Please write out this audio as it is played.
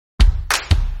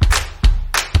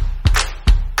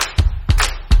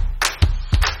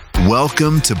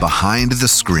Welcome to Behind the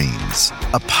Screens,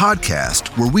 a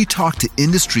podcast where we talk to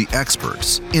industry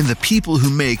experts and the people who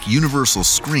make Universal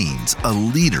Screens a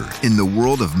leader in the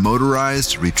world of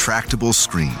motorized retractable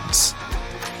screens.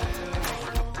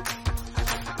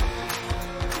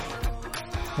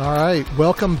 All right,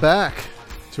 welcome back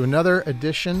to another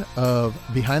edition of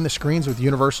Behind the Screens with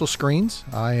Universal Screens.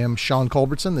 I am Sean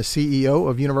Culbertson, the CEO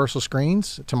of Universal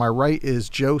Screens. To my right is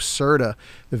Joe Serta,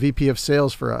 the VP of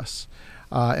Sales for us.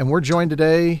 And we're joined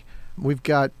today, we've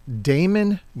got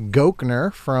Damon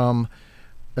Gochner from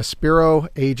Aspiro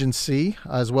Agency,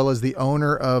 as well as the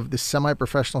owner of the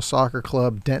semi-professional soccer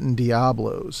club Denton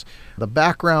Diablos. The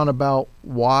background about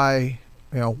why,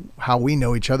 how we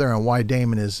know each other and why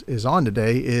Damon is on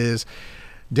today is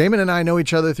Damon and I know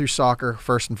each other through soccer,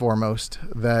 first and foremost.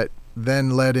 That then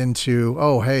led into,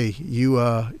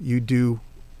 you do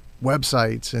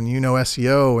websites and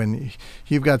SEO and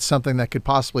you've got something that could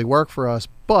possibly work for us,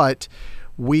 but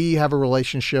we have a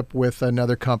relationship with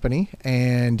another company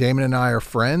and Damon and I are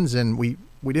friends, and we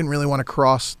didn't really want to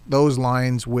cross those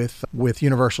lines with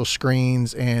Universal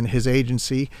Screens and his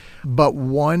agency. But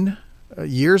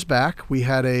years back we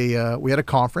had a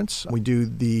conference. We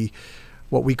do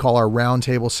what we call our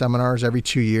roundtable seminars every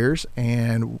 2 years,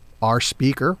 and our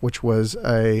speaker, which was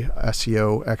a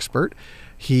SEO expert,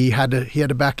 he had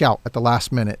to back out at the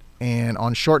last minute. And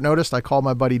on short notice, I called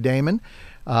my buddy Damon,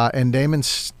 and Damon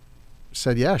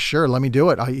said, "Yeah, sure, let me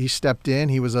do it." He stepped in.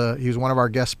 He was one of our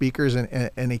guest speakers,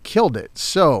 and he killed it.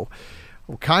 So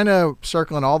we're kind of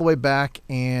circling all the way back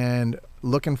and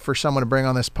looking for someone to bring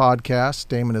on this podcast.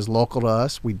 Damon is local to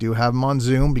us. We do have him on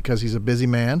Zoom because he's a busy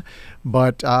man,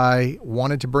 but I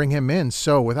wanted to bring him in.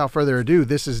 So without further ado,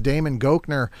 this is Damon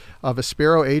Gochner of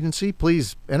Aspiro Agency.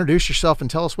 Please introduce yourself and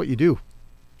tell us what you do.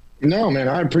 No, man,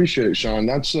 I appreciate it, Sean.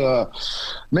 That's,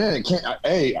 man,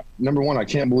 number one, I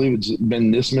can't believe it's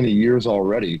been this many years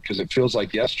already, because it feels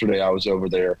like yesterday I was over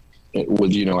there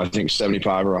with, I think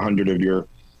 75 or 100 of your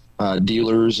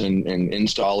dealers and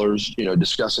installers,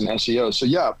 discussing SEO. So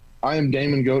yeah, I am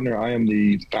Damon Gochner. I am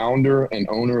the founder and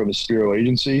owner of Aspiro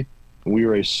Agency. We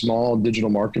are a small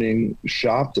digital marketing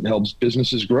shop that helps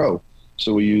businesses grow.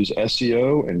 So we use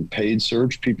SEO and paid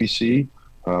search, PPC,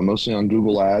 mostly on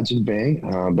Google Ads and Bing,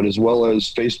 but as well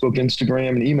as Facebook, Instagram,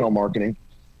 and email marketing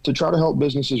to try to help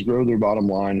businesses grow their bottom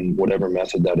line in whatever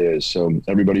method that is. So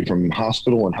everybody from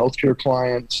hospital and healthcare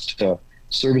clients to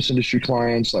service industry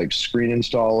clients like screen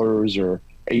installers or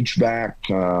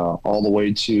HVAC, all the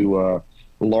way to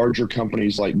larger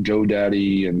companies like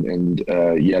GoDaddy and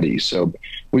Yeti. So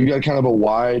we've got kind of a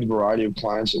wide variety of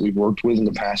clients that we've worked with in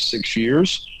the past 6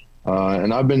 years.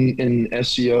 And I've been in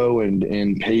SEO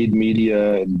and paid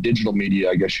media and digital media,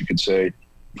 I guess you could say,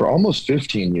 for almost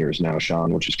 15 years now,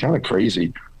 Sean, which is kind of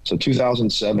crazy. So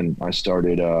 2007, I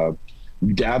started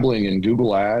dabbling in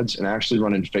Google Ads and actually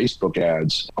running Facebook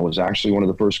ads. I was actually one of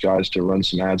the first guys to run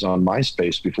some ads on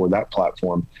MySpace before that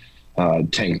platform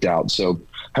tanked out. So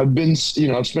I've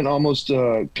spent almost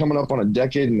coming up on a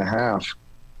decade and a half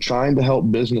trying to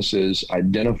help businesses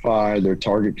identify their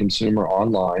target consumer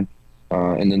online,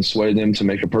 and then sway them to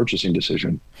make a purchasing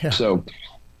decision. Yeah. So,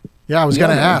 I was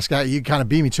going to ask, you kind of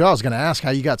beat me too. I was going to ask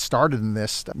how you got started in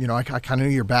this. I kind of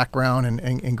knew your background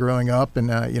and growing up, and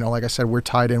like I said, we're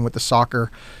tied in with the soccer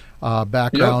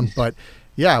background. Yep. But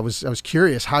yeah, I was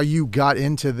curious how you got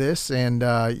into this, and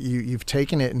you've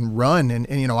taken it and run.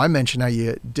 And I mentioned how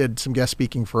you did some guest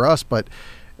speaking for us, but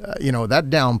that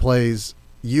downplays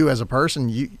you as a person.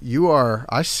 You are,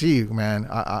 I see you, man.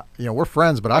 We're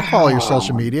friends, but I follow your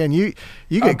social media, and you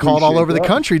get called all over the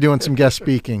country doing some guest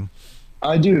speaking.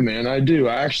 I do, man. I do.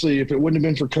 Actually, if it wouldn't have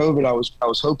been for COVID, I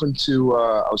was hoping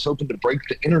to break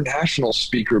the international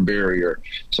speaker barrier.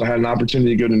 So I had an opportunity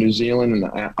to go to New Zealand and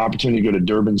an opportunity to go to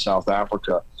Durban, South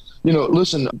Africa.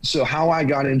 Listen, so how I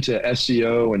got into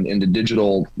SEO and into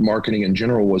digital marketing in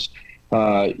general was,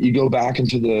 you go back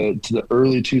into the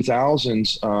early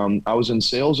 2000s. I was in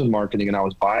sales and marketing, and I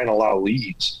was buying a lot of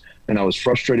leads, and I was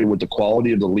frustrated with the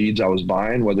quality of the leads I was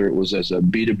buying, whether it was as a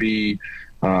B2B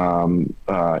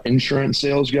insurance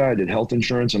sales guy. I did health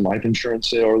insurance and life insurance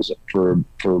sales for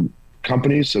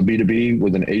companies, so B2B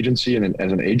with an agency and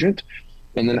as an agent.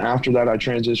 And then after that, I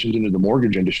transitioned into the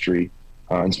mortgage industry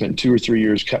and spent 2 or 3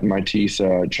 years cutting my teeth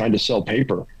trying to sell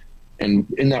paper. And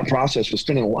in that process, was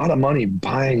spending a lot of money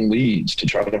buying leads to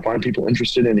try to find people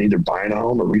interested in either buying a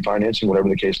home or refinancing, whatever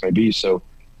the case may be. So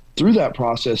through that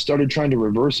process, started trying to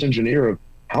reverse engineer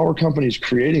how are companies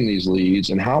creating these leads,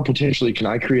 and how potentially can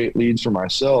I create leads for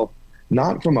myself,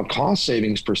 not from a cost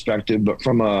savings perspective, but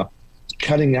from a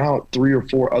cutting out 3 or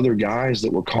 4 other guys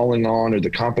that were calling on, or the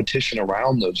competition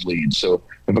around those leads. So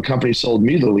if a company sold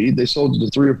me the lead, they sold it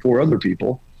to 3 or 4 other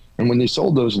people. And when they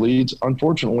sold those leads,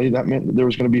 unfortunately, that meant that there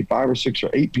was going to be 5 or 6 or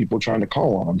 8 people trying to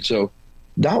call on. So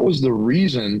that was the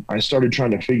reason I started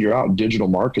trying to figure out digital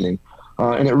marketing.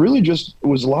 And it really just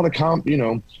was a lot of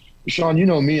Sean, you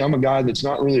know me, I'm a guy that's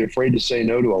not really afraid to say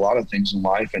no to a lot of things in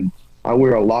life. And I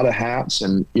wear a lot of hats,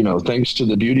 and, thanks to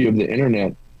the beauty of the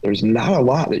internet, there's not a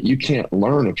lot that you can't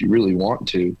learn if you really want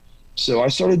to. So I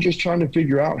started just trying to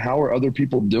figure out, how are other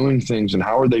people doing things, and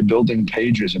how are they building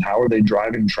pages, and how are they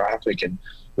driving traffic, and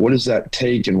what does that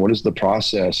take, and what is the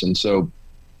process? And so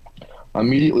I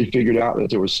immediately figured out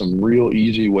that there was some real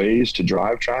easy ways to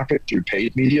drive traffic through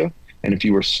paid media. And if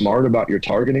you were smart about your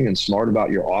targeting and smart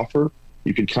about your offer,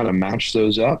 you could kind of match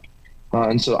those up.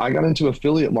 And so I got into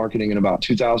affiliate marketing in about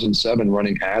 2007,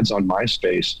 running ads on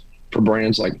MySpace for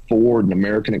brands like Ford and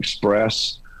American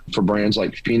Express, for brands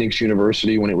like Phoenix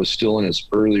University when it was still in its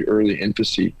early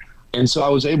infancy. And so I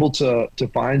was able to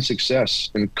find success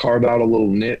and carve out a little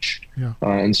niche. Yeah.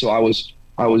 And so I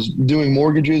was doing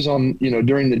mortgages on,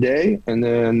 during the day, and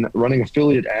then running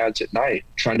affiliate ads at night,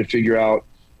 trying to figure out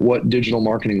what digital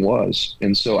marketing was.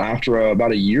 And so after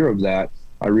about a year of that,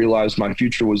 I realized my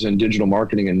future was in digital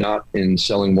marketing and not in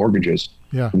selling mortgages.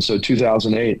 Yeah. And so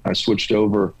 2008, I switched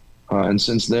over. And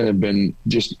since then have been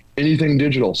just anything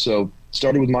digital. So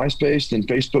started with MySpace, then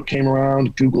Facebook came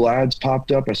around, Google Ads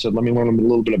popped up. I said, let me learn a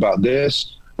little bit about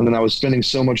this. And then I was spending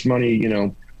so much money,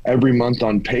 every month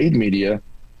on paid media.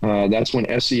 That's when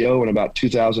SEO in about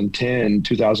 2010,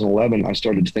 2011, I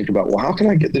started to think about, well, how can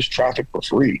I get this traffic for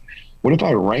free? What if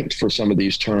I ranked for some of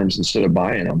these terms instead of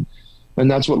buying them? And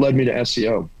that's what led me to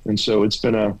SEO. And so it's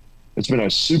been a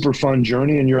super fun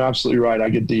journey, and you're absolutely right. I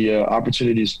get the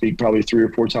opportunity to speak probably 3 or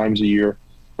 4 times a year,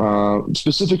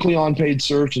 specifically on paid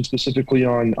search and specifically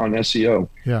on SEO.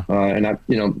 Yeah. And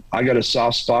I got a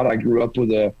soft spot. I grew up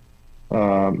with a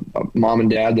mom and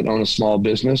dad that own a small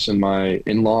business, and my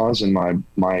in-laws and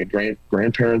my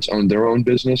grandparents owned their own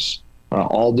business,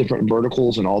 all different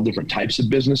verticals and all different types of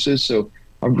businesses. So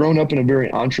I've grown up in a very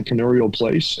entrepreneurial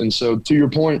place. And so to your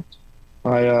point,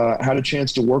 I had a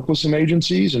chance to work with some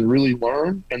agencies and really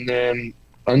learn, and then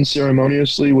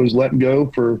unceremoniously was let go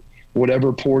for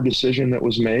whatever poor decision that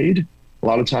was made, a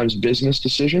lot of times business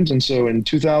decisions. And so in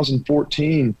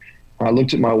 2014, I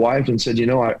looked at my wife and said,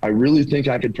 I really think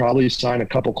I could probably sign a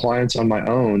couple clients on my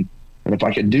own. And if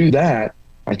I could do that,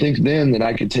 I think then that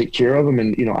I could take care of them.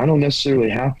 And, I don't necessarily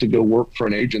have to go work for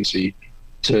an agency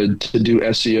to do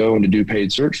SEO and to do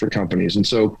paid search for companies. And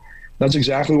so that's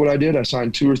exactly what I did. I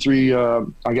signed 2 or 3.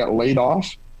 I got laid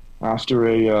off after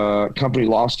a company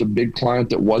lost a big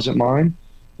client that wasn't mine.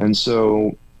 And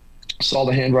so saw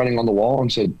the handwriting on the wall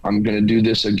and said, I'm going to do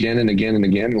this again and again and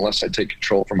again unless I take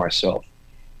control for myself.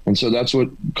 And so that's what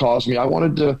caused me.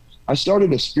 I started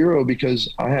Aspiro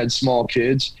because I had small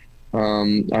kids.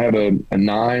 I have a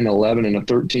 9, 11, and a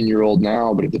 13-year-old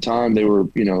now, but at the time they were,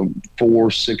 4,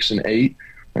 6, and 8.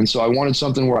 And so I wanted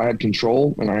something where I had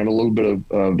control and I had a little bit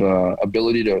of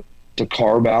ability to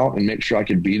carve out and make sure I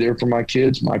could be there for my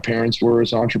kids. My parents were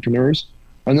as entrepreneurs.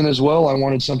 And then as well, I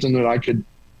wanted something that I could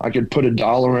put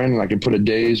 $1 in, and I could put a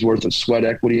day's worth of sweat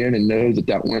equity in and know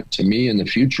that went to me in the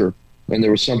future. And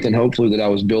there was something hopefully that I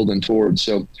was building towards.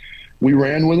 So we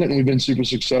ran with it, and we've been super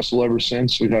successful ever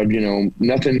since. We've had,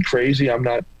 nothing crazy. I'm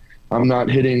not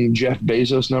hitting Jeff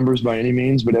Bezos numbers by any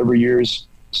means, but every year's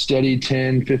steady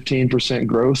 10, 15%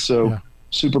 growth. So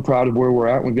super proud of where we're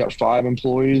at. We've got 5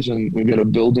 employees, and we've got a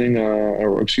building,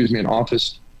 an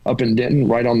office up in Denton,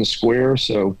 right on the square.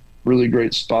 So really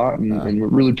great spot, and we're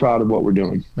really proud of what we're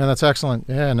doing. Man, that's excellent.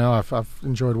 Yeah, no, I've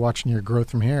enjoyed watching your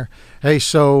growth from here. Hey,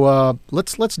 so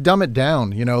let's dumb it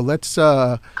down.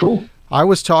 Cool. I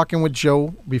was talking with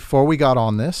Joe before we got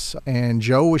on this, and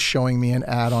Joe was showing me an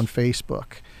ad on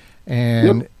Facebook,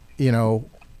 and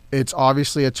it's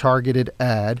obviously a targeted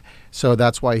ad, so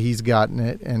that's why he's gotten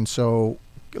it. And so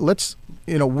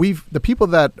the people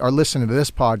that are listening to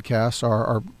this podcast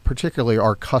are particularly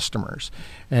our customers,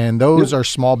 and those are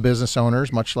small business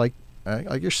owners, much like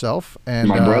yourself and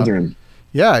my brethren.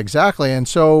 Yeah, exactly. And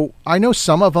so I know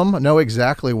some of them know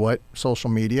exactly what social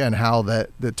media and how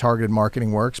the targeted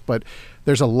marketing works, but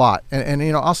there's a lot, and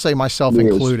I'll say myself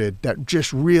included, that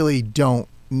just really don't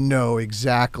know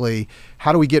exactly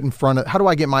how do I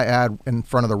get my ad in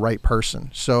front of the right person.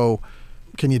 So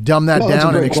can you dumb that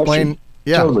down and explain? Question.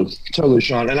 Yeah, totally,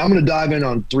 Sean. And I'm going to dive in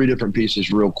on 3 different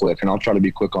pieces real quick, and I'll try to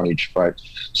be quick on each. Right.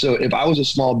 So if I was a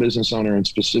small business owner, and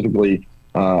specifically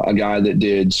a guy that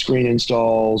did screen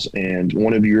installs, and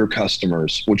one of your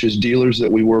customers, which is dealers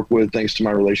that we work with, thanks to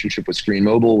my relationship with Screen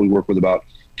Mobile, we work with about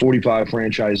 45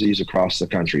 franchisees across the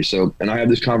country. So, and I have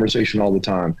this conversation all the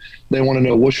time. They want to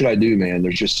know, what should I do, man?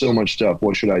 There's just so much stuff.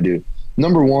 What should I do?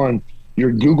 Number one,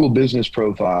 your Google business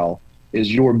profile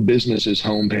is your business's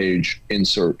homepage in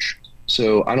search.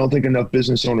 So I don't think enough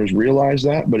business owners realize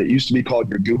that, but it used to be called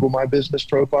your Google My Business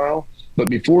profile. But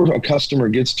before a customer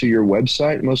gets to your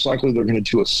website, most likely they're going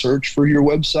to do a search for your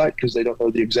website because they don't know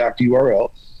the exact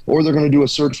URL, or they're going to do a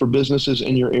search for businesses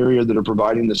in your area that are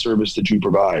providing the service that you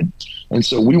provide. And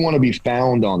so we want to be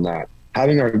found on that.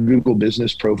 Having our Google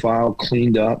business profile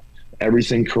cleaned up,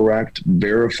 everything correct,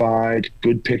 verified,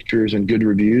 good pictures and good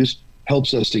reviews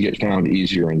helps us to get found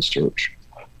easier in search.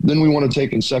 Then we want to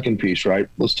take in second piece, right?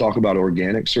 Let's talk about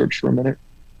organic search for a minute.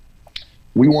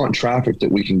 We want traffic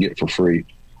that we can get for free.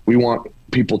 We want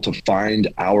people to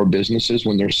find our businesses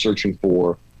when they're searching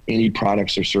for any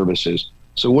products or services.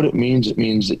 So what it means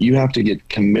that you have to get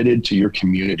committed to your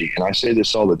community. And I say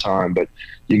this all the time, but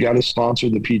you got to sponsor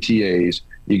the PTAs.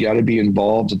 You got to be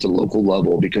involved at the local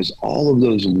level, because all of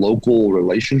those local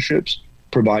relationships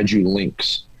provide you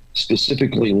links,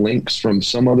 specifically links from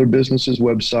some other business's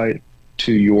website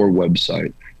to your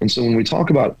website. And so when we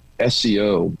talk about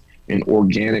SEO and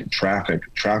organic traffic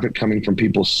coming from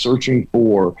people searching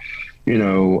for,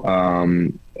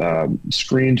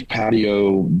 screened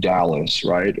patio Dallas,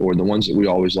 right? Or the ones that we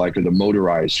always like are the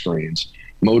motorized screens,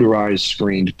 motorized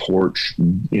screened porch,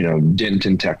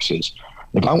 Denton, Texas.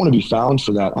 If I want to be found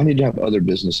for that, I need to have other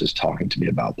businesses talking to me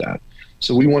about that.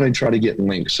 So we want to try to get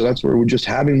links. So that's where we're just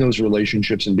having those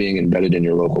relationships and being embedded in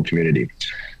your local community.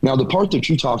 Now, the part that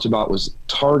you talked about was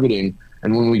targeting,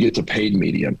 and when we get to paid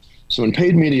media. So in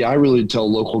paid media, I really tell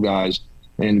local guys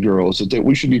and girls that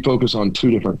we should be focused on two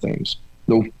different things.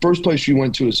 The first place you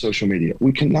went to is social media.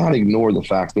 We cannot ignore the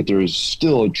fact that there is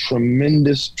still a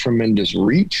tremendous, tremendous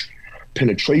reach,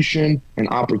 penetration, and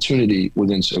opportunity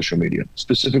within social media.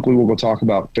 Specifically, we're going to talk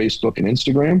about Facebook and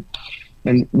Instagram.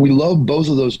 And we love both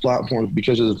of those platforms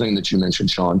because of the thing that you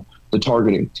mentioned, Sean, the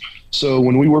targeting. So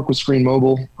when we work with Screen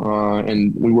Mobile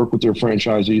and we work with their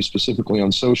franchisees specifically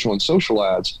on social and social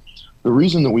ads, the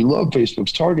reason that we love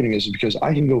Facebook's targeting is because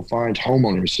I can go find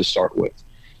homeowners to start with.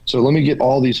 So let me get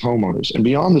all these homeowners. And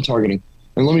beyond the targeting,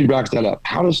 and let me back that up,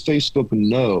 how does Facebook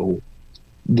know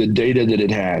the data that it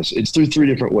has? It's through three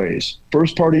different ways.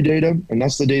 First party data, and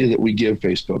that's the data that we give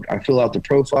Facebook. I fill out the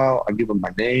profile, I give them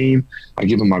my name, I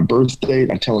give them my birth date,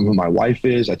 I tell them who my wife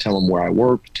is, I tell them where I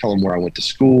work, tell them where I went to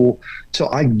school. So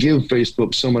I give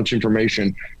Facebook so much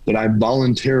information that I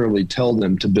voluntarily tell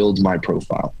them to build my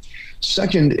profile.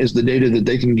 Second is the data that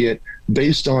they can get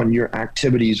based on your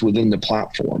activities within the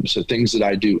platform. So things that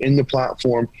I do in the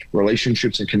platform,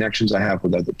 relationships and connections I have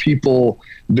with other people,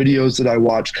 videos that I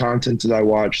watch, content that I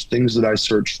watch, things that I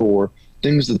search for,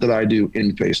 things that I do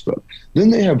in Facebook. Then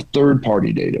they have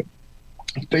third-party data.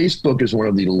 Facebook is one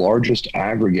of the largest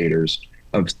aggregators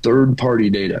of third-party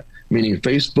data, meaning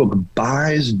Facebook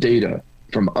buys data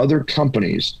from other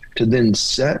companies to then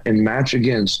set and match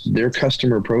against their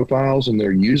customer profiles and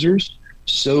their users,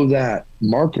 so that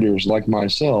marketers like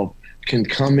myself can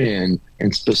come in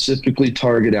and specifically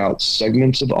target out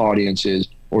segments of audiences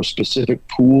or specific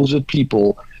pools of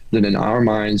people that in our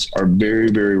minds are very,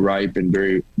 very ripe and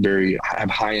very, very have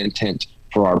high intent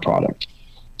for our product.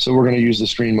 So we're going to use the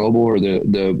Screen Mobile or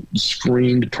the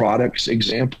screened products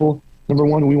example. Number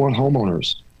one, we want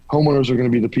homeowners. Homeowners are going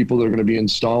to be the people that are going to be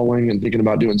installing and thinking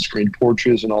about doing screened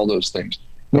porches and all those things.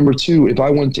 Number two, if I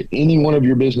went to any one of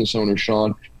your business owners,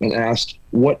 Sean, and asked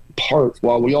what part,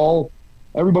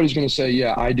 everybody's going to say,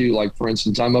 yeah, I do. Like, for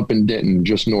instance, I'm up in Denton,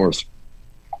 just north.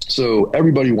 So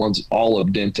everybody wants all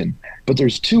of Denton. But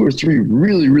there's 2 or 3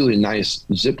 really, really nice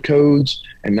zip codes,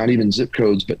 and not even zip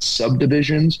codes, but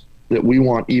subdivisions that we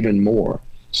want even more.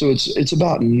 So it's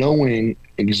about knowing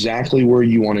exactly where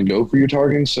you want to go for your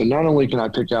targeting. So not only can I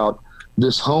pick out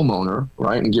this homeowner,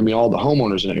 right, and give me all the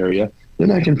homeowners in the area,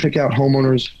 then I can pick out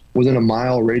homeowners within a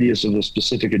mile radius of a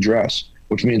specific address,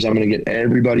 which means I'm going to get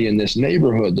everybody in this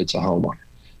neighborhood that's a homeowner.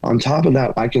 On top of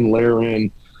that, I can layer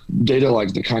in data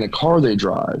like the kind of car they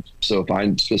drive. So if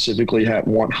I specifically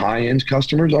want high-end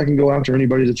customers, I can go after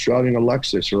anybody that's driving a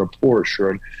Lexus or a Porsche or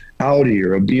an Audi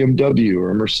or a BMW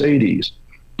or a Mercedes.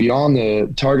 Beyond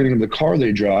the targeting of the car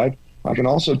they drive, I can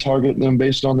also target them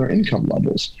based on their income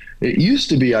levels. It used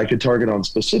to be I could target on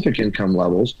specific income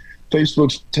levels.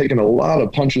 Facebook's taken a lot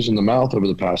of punches in the mouth over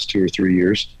the past 2 or 3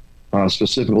 years,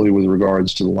 specifically with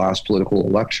regards to the last political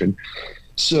election.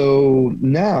 So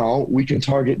now we can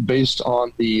target based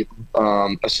on the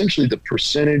essentially the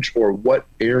percentage or what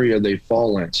area they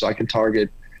fall in. So I can target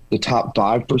the top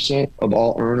 5% of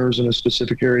all earners in a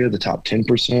specific area, the top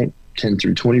 10%, 10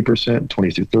 through 20%,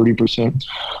 20 through 30%.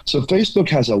 So Facebook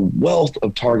has a wealth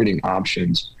of targeting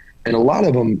options. And a lot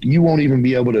of them, you won't even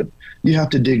be able to, you have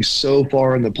to dig so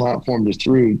far in the platform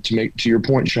to make, to your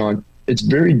point, Sean, it's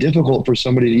very difficult for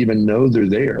somebody to even know they're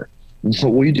there.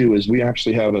 What we do is we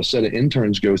actually have a set of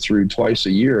interns go through twice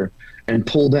a year and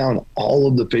pull down all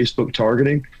of the Facebook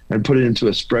targeting and put it into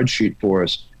a spreadsheet for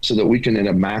us so that we can, at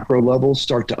a macro level,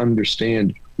 start to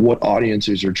understand what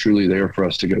audiences are truly there for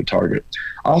us to go target.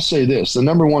 I'll say this, the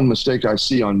number one mistake I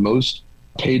see on most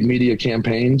paid media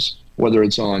campaigns, whether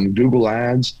it's on Google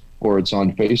Ads or it's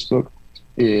on Facebook,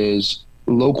 is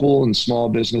local and small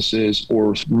businesses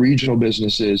or regional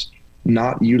businesses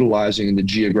not utilizing the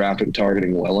geographic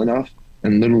targeting well enough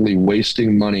and literally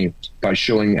wasting money by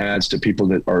showing ads to people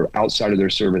that are outside of their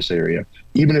service area.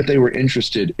 Even if they were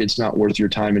interested, it's not worth your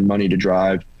time and money to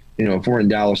drive. You know, if we're in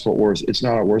Dallas, Fort Worth, it's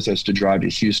not worth us to drive to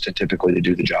Houston typically to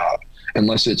do the job,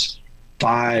 unless it's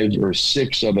 5 or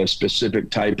 6 of a specific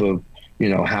type of, you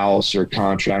know, house or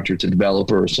contractor to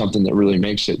developer or something that really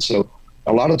makes it. So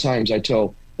a lot of times I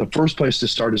tell the first place to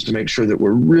start is to make sure that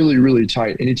we're really, really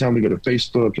tight. Anytime we go to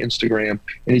Facebook, Instagram,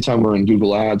 anytime we're in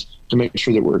Google Ads, to make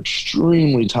sure that we're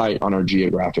extremely tight on our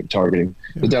geographic targeting.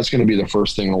 Yeah. But that's going to be the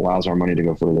first thing that allows our money to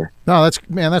go further. No,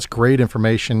 that's great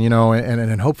information, you know,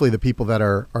 and hopefully the people that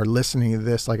are listening to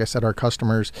this, like I said, our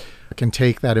customers can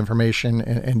take that information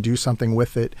and do something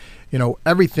with it. You know,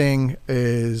 everything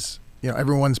is, you know,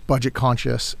 everyone's budget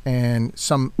conscious, and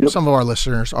some of our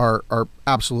listeners are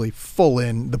absolutely full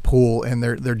in the pool, and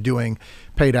they're doing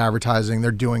paid advertising,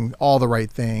 they're doing all the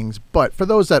right things. But for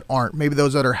those that aren't, maybe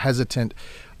those that are hesitant,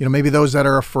 you know, maybe those that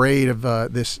are afraid of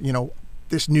this, you know,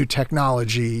 this new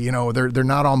technology, you know, they're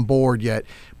not on board yet,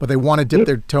 but they want to dip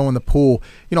their toe in the pool.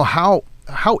 You know, how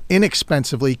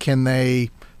inexpensively can they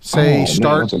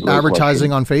start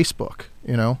advertising on Facebook,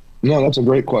 you know? No, that's a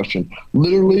great question.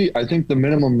 Literally, I think the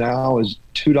minimum now is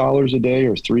 $2 a day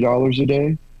or $3 a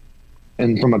day.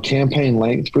 And from a campaign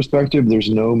length perspective, there's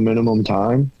no minimum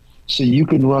time. So you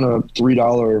could run a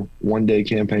 $3 one-day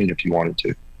campaign if you wanted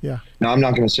to. Yeah. Now, I'm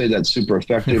not going to say that's super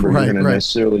effective or you're going to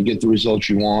necessarily get the results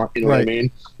you want. You know what I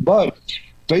mean? But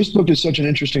Facebook is such an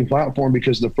interesting platform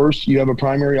because you have a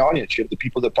primary audience. You have the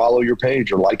people that follow your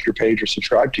page or like your page or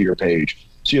subscribe to your page.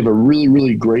 So you have a really,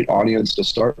 really great audience to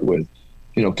start with.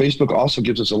 You know, Facebook also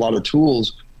gives us a lot of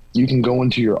tools. You can go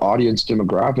into your audience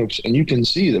demographics and you can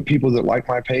see the people that like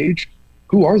my page,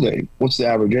 who are they? What's the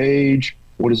average age?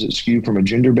 What does it skew from a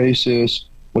gender basis?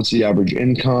 What's the average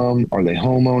income? Are they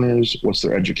homeowners? What's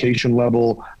their education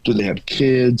level? Do they have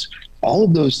kids? All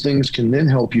of those things can then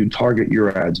help you target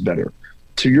your ads better.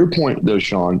 To your point though,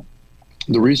 Sean,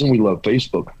 the reason we love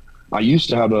Facebook, I used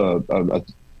to have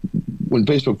when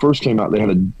Facebook first came out,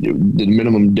 the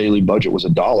minimum daily budget was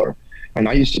 $1. And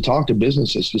I used to talk to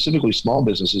businesses, specifically small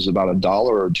businesses, about $1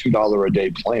 or $2 a day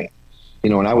plan. You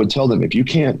know, and I would tell them, if you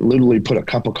can't literally put a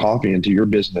cup of coffee into your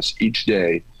business each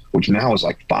day, which now is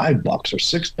like $5 or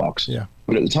 $6. Yeah.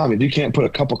 But at the time, if you can't put a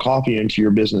cup of coffee into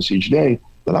your business each day,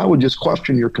 then I would just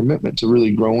question your commitment to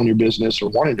really growing your business or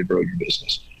wanting to grow your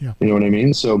business. Yeah. You know what I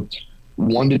mean? So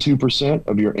 1 to 2%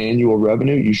 of your annual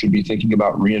revenue, you should be thinking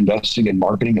about reinvesting in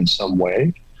marketing in some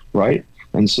way, right?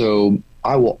 And so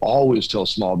I will always tell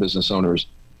small business owners,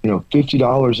 you know,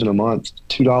 $50 in a month,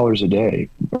 $2 a day,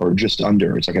 or just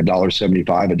under. It's like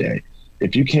 $1.75 a day.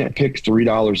 If you can't pick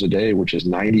 $3 a day, which is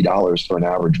 $90 for an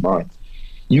average month,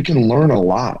 you can learn a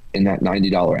lot in that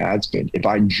 $90 ad spend. If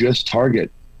I just target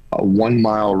a 1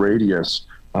 mile radius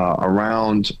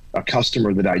around a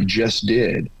customer that I just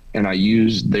did, and I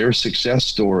use their success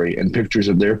story and pictures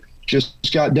of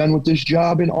just got done with this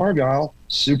job in Argyle,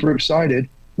 super excited,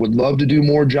 would love to do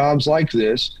more jobs like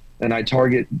this, and I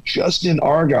target just in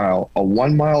Argyle a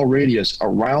 1 mile radius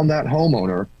around that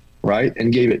homeowner, right,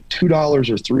 and gave it $2 or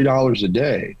 $3 a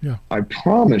day, I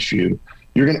promise you,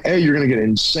 you're gonna get an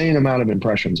insane amount of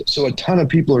impressions. So a ton of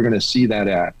people are gonna see that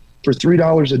ad. For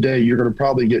 $3 a day, you're gonna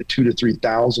probably get 2,000 to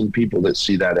 3,000 people that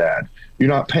see that ad. You're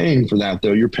not paying for that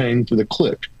though. You're paying for the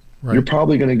click. Right. You're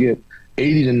probably gonna get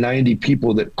 80 to 90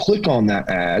 people that click on that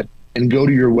ad and go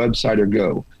to your website or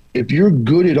go. If you're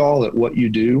good at all at what you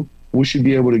do, we should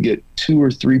be able to get 2 or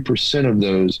 3% of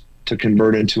those to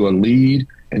convert into a lead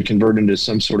and convert into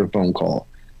some sort of phone call.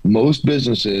 Most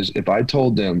businesses, if I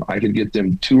told them I could get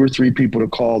them 2 or 3 people to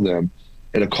call them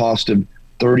at a cost of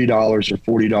 $30 or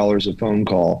 $40 a phone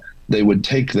call, they would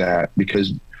take that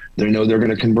because they know they're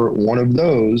going to convert one of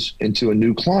those into a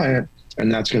new client, and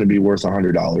that's going to be worth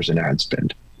 $100 in ad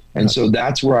spend. And so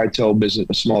that's where I tell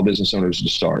small business owners to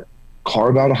start.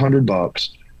 Carve out $100.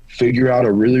 Figure out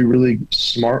a really, really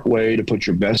smart way to put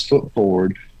your best foot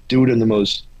forward. Do it in the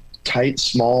most tight,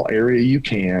 small area you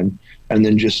can. and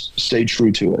then just stay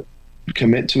true to it.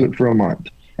 Commit to it for a month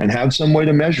and have some way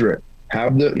to measure it.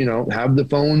 Have the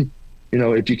phone,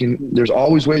 if you can, there's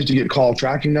always ways to get call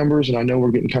tracking numbers. And I know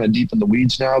we're getting kind of deep in the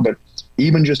weeds now, but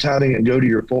even just having it go to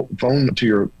your phone, to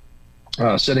your,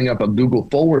 setting up a Google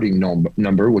forwarding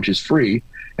number, which is free,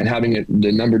 and having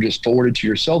the number just forwarded to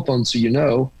your cell phone. So,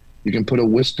 you can put a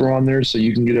whisper on there so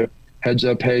you can get a heads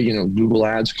up, hey, Google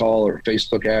ads call or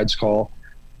Facebook ads call.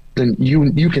 Then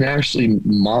you can actually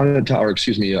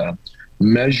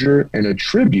measure and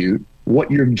attribute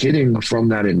what you're getting from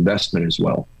that investment as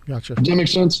well. Gotcha. Does that make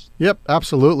sense? Yep,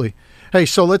 absolutely. Hey,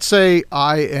 so let's say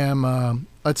I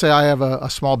have a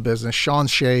small business, Sean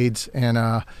Shades,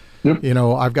 and Yep.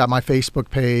 I've got my Facebook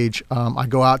page. I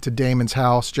go out to Damon's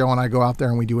house. Joe and I go out there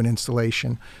and we do an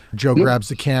installation. Joe grabs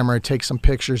the camera, takes some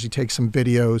pictures, he takes some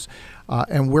videos,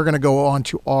 and we're going to go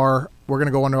onto our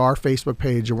Facebook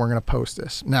page and we're going to post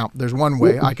this. Now, there's one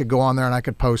way. I could go on there and I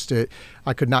could post it.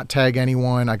 I could not tag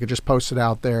anyone. I could just post it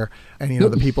out there, and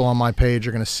the people on my page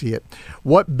are going to see it.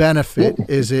 What benefit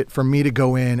is it for me to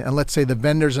go in and, let's say the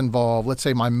vendor's involved. Let's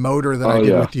say my motor that I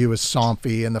did with you is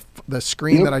Somfy, and the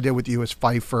screen that I did with you is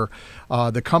Pfeiffer.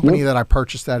 The company that I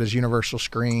purchased that is Universal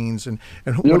Screens, and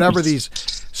whatever these.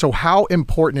 So how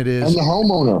important it is. And the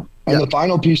homeowner. And the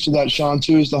final piece to that, Sean,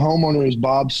 too, is the homeowner is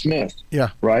Bob Smith. Yeah.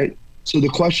 Right? So the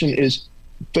question is,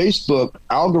 Facebook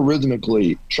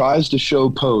algorithmically tries to show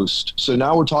post. So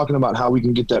now we're talking about how we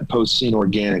can get that post seen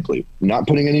organically. I'm not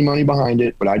putting any money behind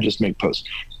it, but I just make posts.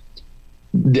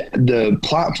 The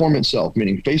platform itself,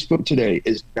 meaning Facebook today,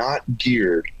 is not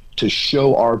geared to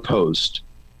show our post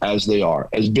as they are,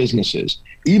 as businesses.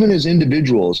 Even as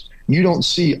individuals, you don't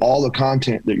see all the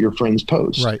content that your friends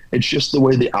post. Right. It's just the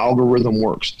way the algorithm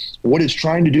works. What it's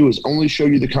trying to do is only show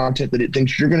you the content that it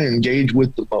thinks you're going to engage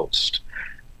with the most.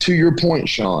 To your point,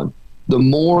 Sean, the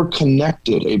more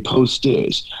connected a post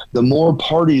is, the more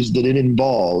parties that it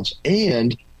involves,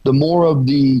 and the more of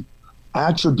the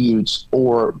attributes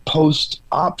or post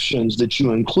options that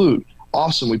you include.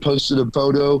 Awesome. We posted a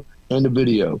photo and a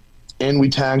video, and we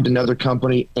tagged another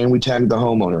company, and we tagged the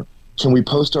homeowner. Can we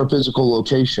post our physical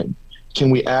location?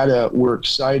 Can we add we're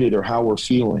excited or how we're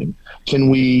feeling? Can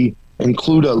we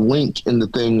include a link in the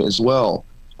thing as well?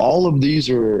 All of these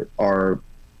are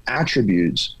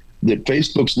attributes that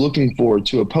Facebook's looking for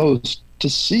to a post to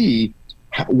see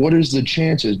what is the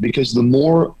chances, because the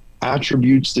more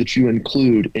attributes that you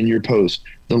include in your post,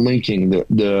 the linking,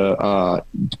 the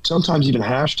sometimes even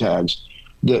hashtags,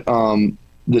 that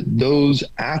those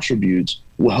attributes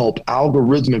will help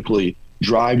algorithmically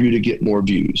drive you to get more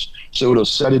views. So it'll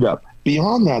set it up.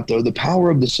 Beyond that, though, the power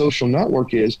of the social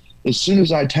network is, as soon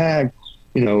as I tag,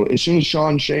 as soon as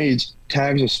Sean Shades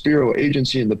tags a Spiro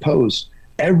agency in the post,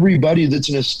 everybody that's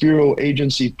an Spiro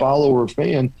agency follower or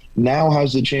fan now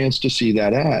has the chance to see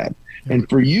that ad. And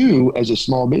for you as a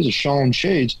small business, Sean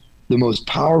Shades, the most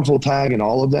powerful tag in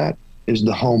all of that is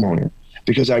the homeowner.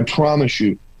 Because I promise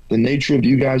you, the nature of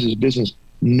you guys' business,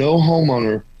 no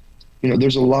homeowner,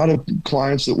 there's a lot of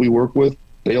clients that we work with,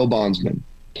 bail bondsmen,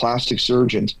 plastic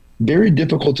surgeons, very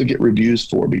difficult to get reviews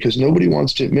for, because nobody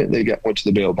wants to admit they went to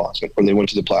the bail bondsman, or they went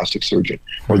to the plastic surgeon,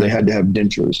 or they had to have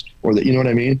dentures, or that, you know what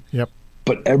I mean? Yep.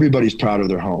 But everybody's proud of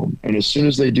their home. And as soon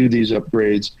as they do these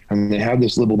upgrades and they have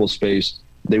this livable space,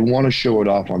 they want to show it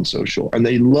off on social. And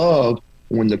they love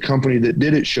when the company that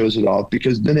did it shows it off,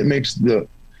 because then it makes the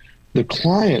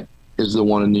client is the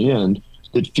one in the end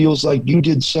that feels like you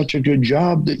did such a good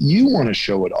job that you want to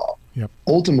show it off. Yep.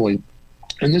 Ultimately,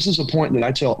 and this is a point that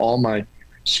I tell all my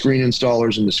screen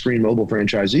installers and the screen mobile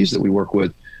franchisees that we work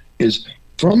with, is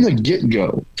from the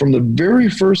get-go, from the very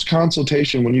first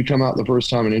consultation when you come out the first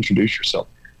time and introduce yourself,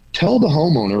 tell the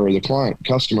homeowner or the client,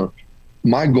 customer,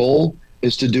 my goal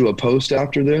is to do a post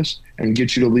after this and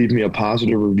get you to leave me a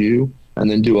positive review,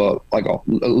 and then do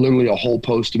literally a whole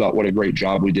post about what a great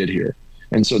job we did here.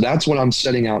 And so that's what I'm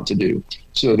setting out to do.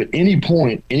 So if at any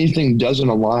point anything doesn't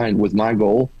align with my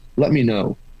goal, let me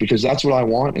know, because that's what I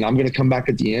want. And I'm going to come back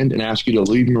at the end and ask you to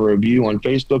leave me a review on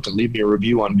Facebook and leave me a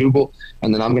review on Google.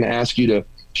 And then I'm going to ask you to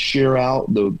share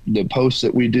out the posts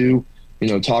that we do,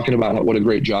 talking about what a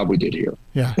great job we did here.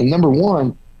 Yeah. And number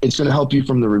one, it's going to help you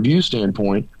from the review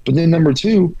standpoint. But then number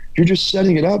two, you're just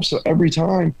setting it up so every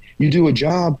time you do a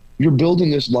job, you're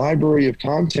building this library of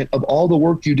content of all the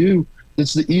work you do.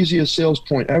 That's the easiest sales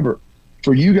point ever.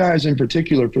 For you guys in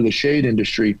particular, for the shade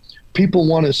industry, people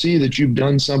want to see that you've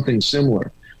done something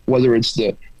similar, whether it's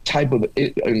the type of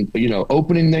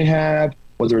opening they have,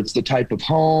 whether it's the type of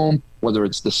home, whether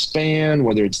it's the span,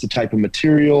 whether it's the type of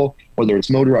material, whether it's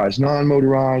motorized,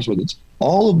 non-motorized, whether it's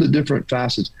all of the different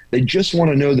facets. They just want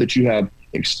to know that you have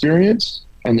experience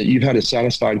and that you've had a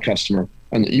satisfied customer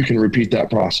and that you can repeat that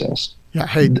process. Yeah.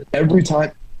 Hey, every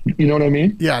time, you know what I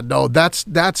mean? Yeah, no, that's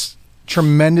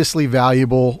tremendously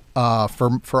valuable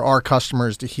for our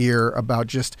customers to hear about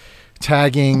just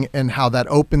tagging and how that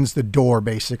opens the door.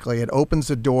 Basically, it opens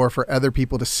the door for other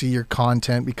people to see your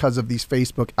content because of these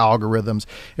Facebook algorithms.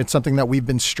 It's something that we've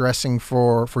been stressing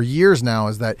for years now,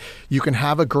 is that you can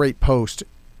have a great post,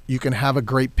 you can have a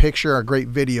great picture, a great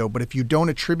video, but if you don't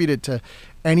attribute it to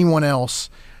anyone else,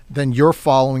 then your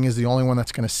following is the only one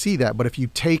that's going to see that. But if you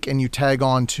take and you tag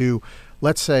on to,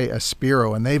 let's say, a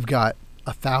Spiro, and they've got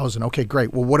 1,000. Okay,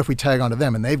 great. Well, what if we tag onto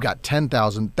them and they've got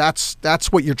 10,000?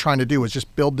 That's what you're trying to do, is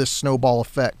just build this snowball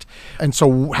effect. And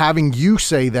so having you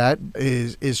say that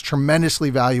is tremendously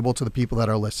valuable to the people that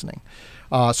are listening.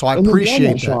 So I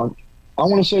appreciate that. Sean, I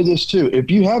want to say this too.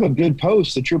 If you have a good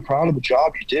post that you're proud of the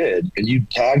job you did and you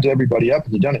tagged everybody up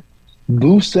and you've done it,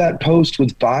 boost that post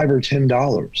with $5 or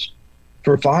 $10.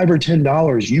 For $5 or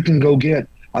 $10, you can go get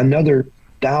another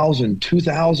 1,000,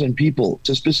 2,000 people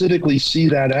to specifically see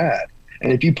that ad.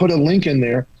 And if you put a link in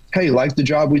there, hey, like the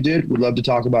job we did, we'd love to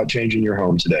talk about changing your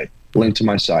home today. Link to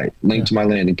my site, link to my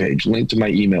landing page, link to my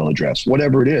email address,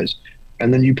 whatever it is.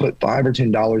 And then you put $5 or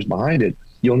 $10 behind it,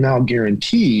 you'll now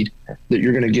guaranteed that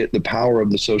you're going to get the power of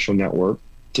the social network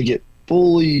to get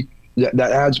fully, that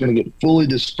ad's going to get fully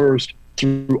dispersed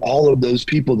through all of those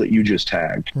people that you just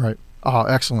tagged. Right. Oh,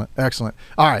 excellent. Excellent.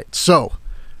 All right. So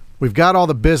we've got all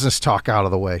the business talk out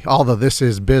of the way, although this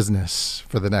is business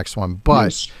for the next one, but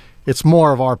Yes. It's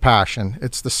more of our passion.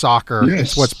 It's the soccer. Yes.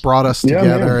 It's what's brought us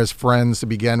together as friends to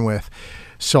begin with.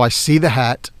 So I see the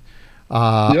hat.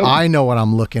 I know what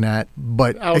I'm looking at,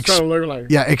 but I was trying to look like.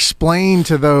 Yeah, explain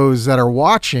to those that are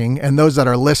watching and those that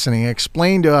are listening,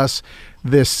 explain to us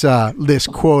this this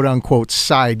quote unquote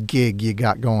side gig you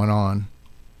got going on.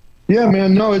 Yeah,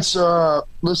 man. No, it's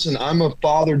listen, I'm a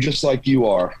father just like you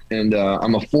are, and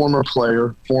I'm a former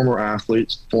player, former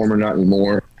athlete, former not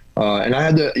anymore. And I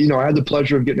had the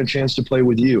pleasure of getting a chance to play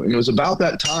with you. And it was about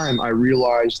that time I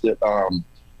realized that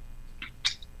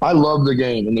I love the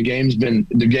game, and the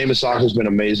game of soccer has been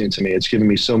amazing to me. It's given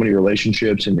me so many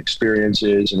relationships and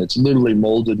experiences, and it's literally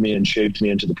molded me and shaped me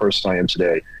into the person I am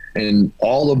today. And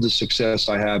all of the success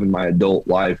I have in my adult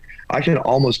life, I can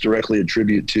almost directly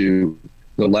attribute to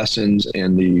the lessons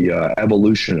and the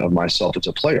evolution of myself as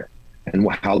a player, and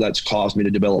how that's caused me to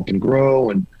develop and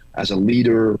grow. And as a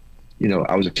leader,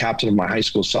 I was a captain of my high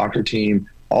school soccer team.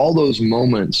 All those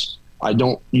moments,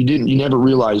 you never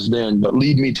realized then, but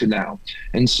lead me to now.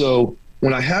 And so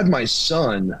when I had my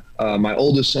son, my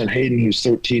oldest son, Hayden, who's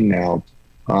 13 now,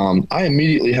 I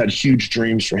immediately had huge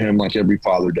dreams for him, like every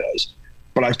father does.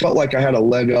 But I felt like I had a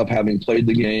leg up having played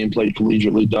the game, played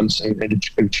collegiately, done something, and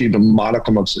achieved a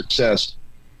modicum of success.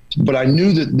 But I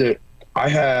knew that I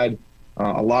had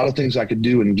a lot of things I could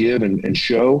do and give and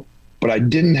show, but I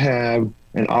didn't have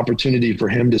an opportunity for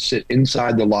him to sit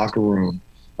inside the locker room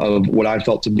of what I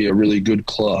felt to be a really good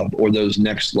club or those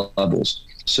next levels.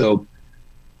 So,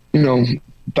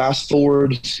 fast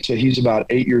forward to he's about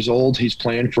 8 years old. He's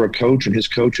playing for a coach, and his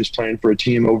coach is playing for a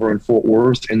team over in Fort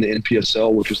Worth in the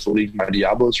NPSL, which is the league my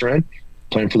Diablos are in,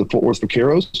 playing for the Fort Worth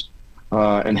Vaqueros.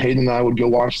 And Hayden and I would go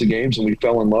watch the games, and we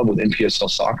fell in love with NPSL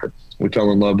soccer. We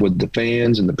fell in love with the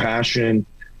fans and the passion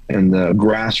and the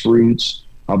grassroots.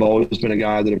 I've always been a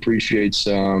guy that appreciates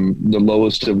the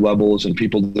lowest of levels and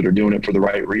people that are doing it for the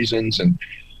right reasons. And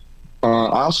we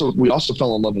also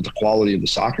fell in love with the quality of the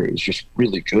soccer. It was just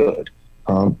really good.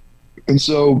 And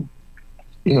so,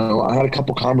 I had a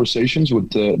couple conversations with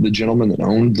the gentleman that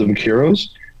owned the Vaqueros,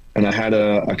 and I had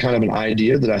a kind of an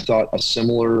idea that I thought a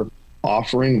similar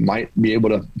offering might be able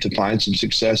to find some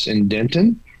success in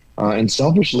Denton. And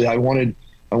selfishly, I wanted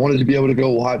to be able to go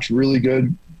watch really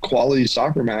good quality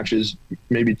soccer matches,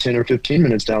 maybe 10 or 15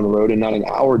 minutes down the road and not an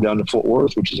hour down to Fort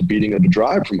Worth, which is a beating of a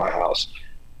drive from my house.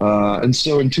 And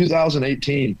so in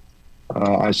 2018,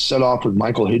 I set off with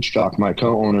Michael Hitchcock, my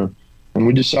co-owner, and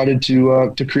we decided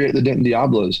to create the Denton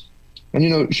Diablos.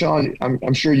 And, Sean,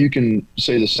 I'm sure you can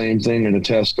say the same thing and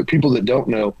attest, but people that don't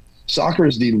know, soccer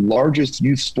is the largest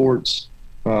youth sports,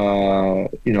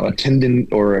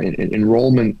 attendant or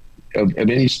enrollment of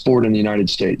any sport in the United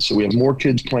States. So we have more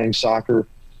kids playing soccer,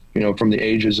 from the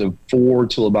ages of 4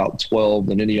 till about 12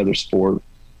 than any other sport.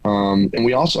 And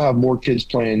we also have more kids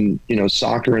playing,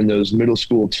 soccer in those middle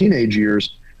school, teenage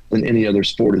years than any other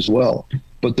sport as well.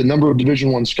 But the number of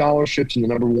Division I scholarships and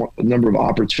the number of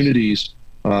opportunities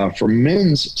for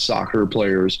men's soccer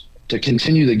players to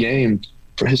continue the game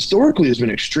historically has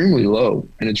been extremely low.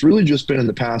 And it's really just been in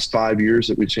the past 5 years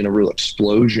that we've seen a real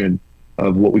explosion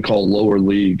of what we call lower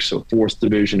leagues, so 4th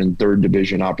division and 3rd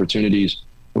division opportunities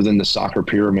within the soccer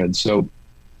pyramid. So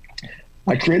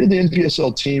I created the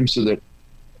NPSL team so that,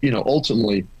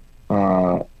 ultimately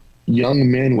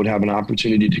young men would have an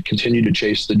opportunity to continue to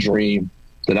chase the dream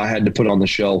that I had to put on the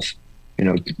shelf,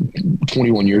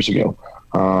 21 years ago.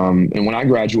 And when I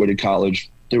graduated college,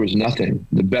 there was nothing.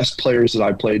 The best players that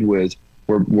I played with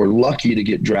were lucky to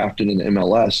get drafted in the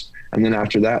MLS. And then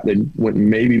after that, they went and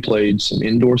maybe played some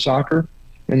indoor soccer,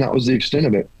 and that was the extent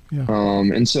of it. Yeah.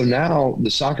 And so now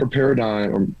the soccer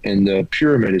paradigm and the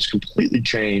pyramid has completely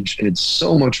changed, and it's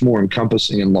so much more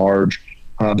encompassing and large.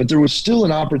 But there was still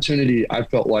an opportunity, I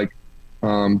felt like,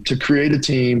 to create a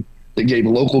team that gave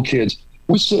local kids.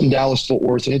 We sit in Dallas-Fort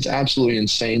Worth, and it's absolutely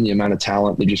insane the amount of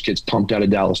talent that just gets pumped out of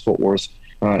Dallas-Fort Worth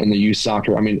in the youth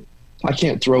soccer. I mean, I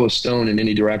can't throw a stone in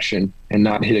any direction and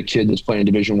not hit a kid that's playing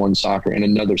Division I soccer in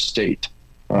another state.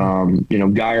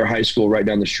 Geyer High School right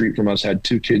down the street from us had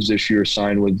 2 kids this year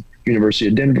signed with University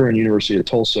of Denver and University of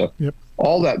Tulsa. Yep.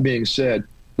 All that being said,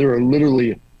 there are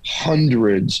literally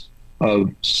hundreds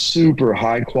of super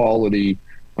high-quality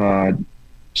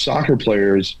soccer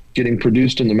players getting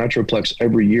produced in the Metroplex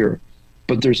every year.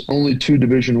 But there's only 2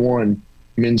 Division I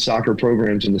men's soccer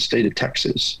programs in the state of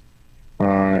Texas.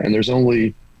 And there's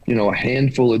only, a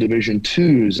handful of Division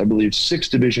IIs, I believe 6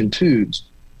 Division IIs.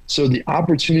 So the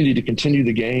opportunity to continue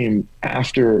the game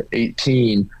after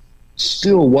 18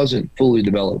 still wasn't fully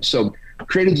developed. So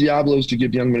created Diablos to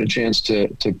give young men a chance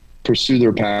to pursue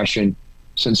their passion.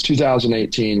 Since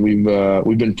 2018,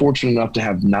 we've been fortunate enough to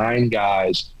have 9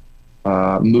 guys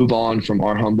move on from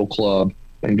our humble club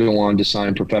and go on to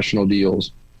sign professional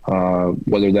deals,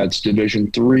 whether that's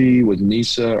Division III with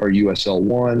NISA or USL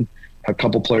 1. A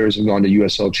couple players have gone to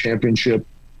USL Championship,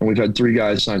 and we've had 3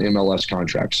 guys sign MLS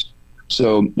contracts.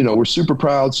 So, we're super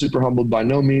proud, super humbled. By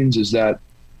no means is that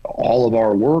all of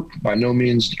our work. By no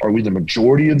means are we the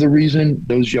majority of the reason.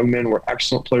 Those young men were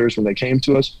excellent players when they came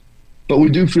to us. But we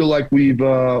do feel like we've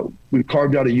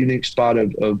carved out a unique spot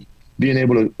of being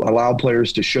able to allow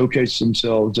players to showcase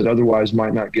themselves that otherwise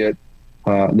might not get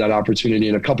that opportunity.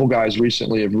 And a couple guys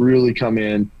recently have really come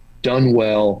in, done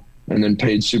well, and then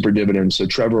paid super dividends. So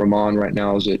Trevor Amon right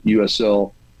now is at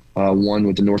USL 1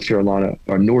 with the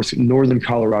Northern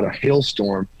Colorado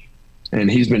Hailstorm,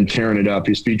 and he's been tearing it up.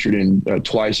 He's featured in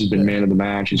twice. Has been man of the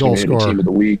match. He's been named team of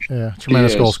the week. Yeah,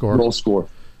 tremendous goal scorer. Goal scorer.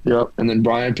 Yep. And then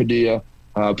Brian Padilla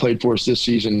played for us this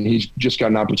season. He's just got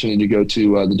an opportunity to go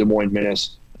to the Des Moines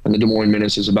Menace, and the Des Moines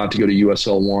Menace is about to go to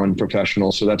USL 1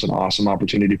 professional. So that's an awesome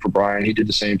opportunity for Brian. He did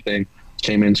the same thing.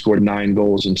 Came in, scored 9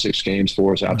 goals in 6 games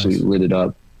for us. Absolutely lit it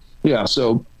up. Yeah,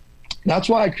 so that's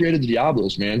why I created the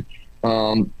Diablos, man.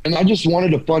 And I just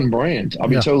wanted a fun brand. I'll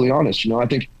be totally honest. I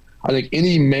think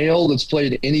any male that's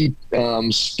played any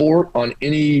sport on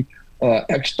any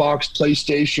Xbox,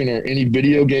 PlayStation, or any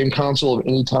video game console of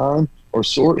any time or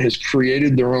sort has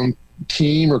created their own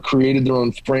team or created their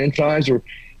own franchise.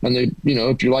 And they,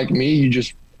 if you're like me,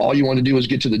 all you want to do is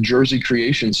get to the jersey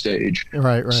creation stage.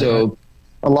 Right. So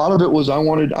a lot of it was I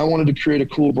wanted to create a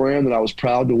cool brand that I was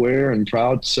proud to wear and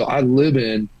proud. So I live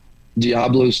in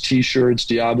Diablos T-shirts,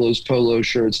 Diablos polo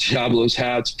shirts, Diablos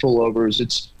hats, pullovers.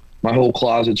 It's my whole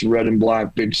closet's red and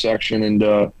black, big section,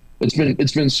 and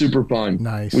it's been super fun.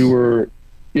 Nice. We were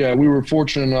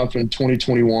fortunate enough in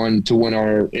 2021 to win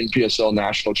our NPSL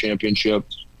national championship.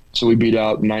 So we beat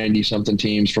out 90-something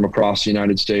teams from across the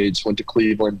United States. Went to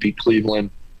Cleveland, beat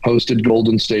Cleveland, hosted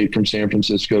Golden State from San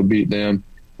Francisco, beat them,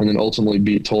 and then ultimately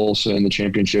beat Tulsa in the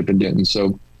championship in Denton.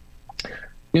 So,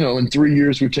 in 3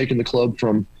 years we've taken the club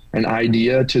from an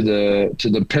idea to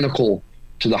the pinnacle,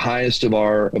 to the highest of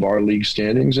our league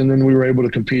standings. And then we were able to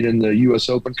compete in the U.S.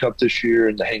 Open Cup this year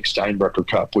and the Hank Steinbrecher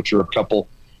Cup, which are a couple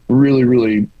really,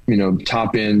 really,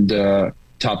 top end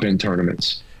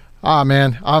tournaments. Ah,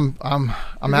 man, I'm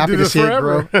happy to see it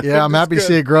grow. Yeah, I'm happy to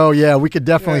see it grow. Yeah, we could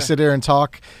definitely sit here and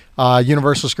talk.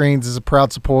 Universal Screens is a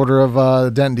proud supporter of the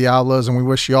Denton Diablos, and we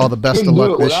wish you all the best of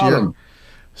luck this year. Them.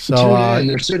 So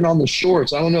they're sitting on the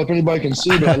shorts. I don't know if anybody can see,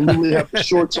 but I literally have the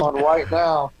shorts on right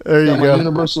now. There you go.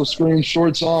 Universal Screen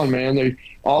shorts on, man.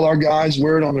 All our guys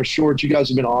wear it on their shorts. You guys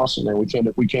have been awesome, man. We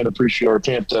can't appreciate or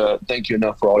can't thank you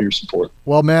enough for all your support.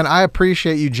 Well, man, I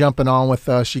appreciate you jumping on with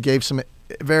us. You gave some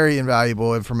very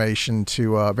valuable information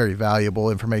to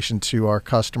our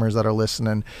customers that are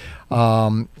listening.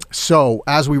 So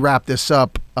as we wrap this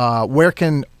up, where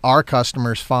can our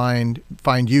customers find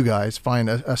you guys, find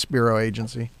Aspiro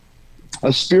Agency?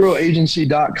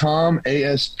 AspiroAgency.com,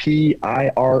 ASPIRO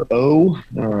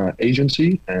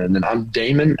agency. And then I'm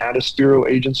Damon at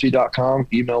AspiroAgency.com.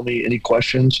 Email me any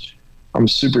questions. I'm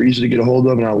super easy to get a hold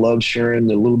of, and I love sharing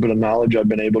the little bit of knowledge I've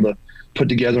been able to put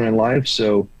together in life.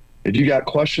 So if you got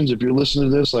questions, if you're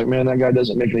listening to this, like, man, that guy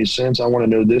doesn't make any sense, I want to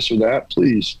know this or that,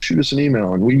 please shoot us an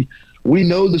email. And we we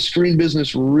know the screen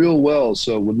business real well.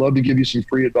 So we'd love to give you some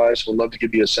free advice. We'd love to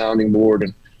give you a sounding board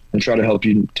and try to help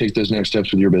you take those next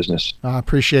steps with your business. I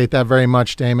appreciate that very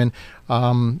much, Damon.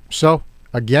 So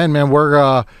again, man,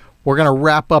 we're going to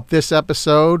wrap up this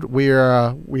episode. We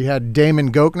had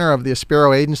Damon Gochner of the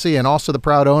Aspiro Agency and also the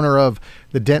proud owner of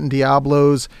the Denton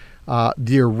Diablos,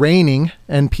 the reigning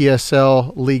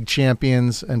NPSL League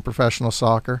champions in professional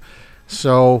soccer.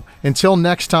 So until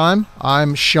next time,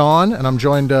 I'm Sean, and I'm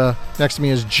joined next to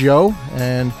me is Joe,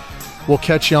 and we'll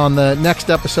catch you on the next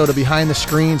episode of Behind the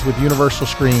Screens with Universal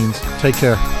Screens. Take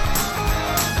care.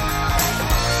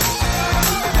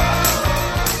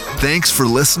 Thanks for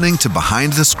listening to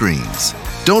Behind the Screens.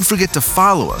 Don't forget to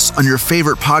follow us on your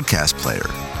favorite podcast player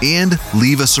and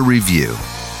leave us a review.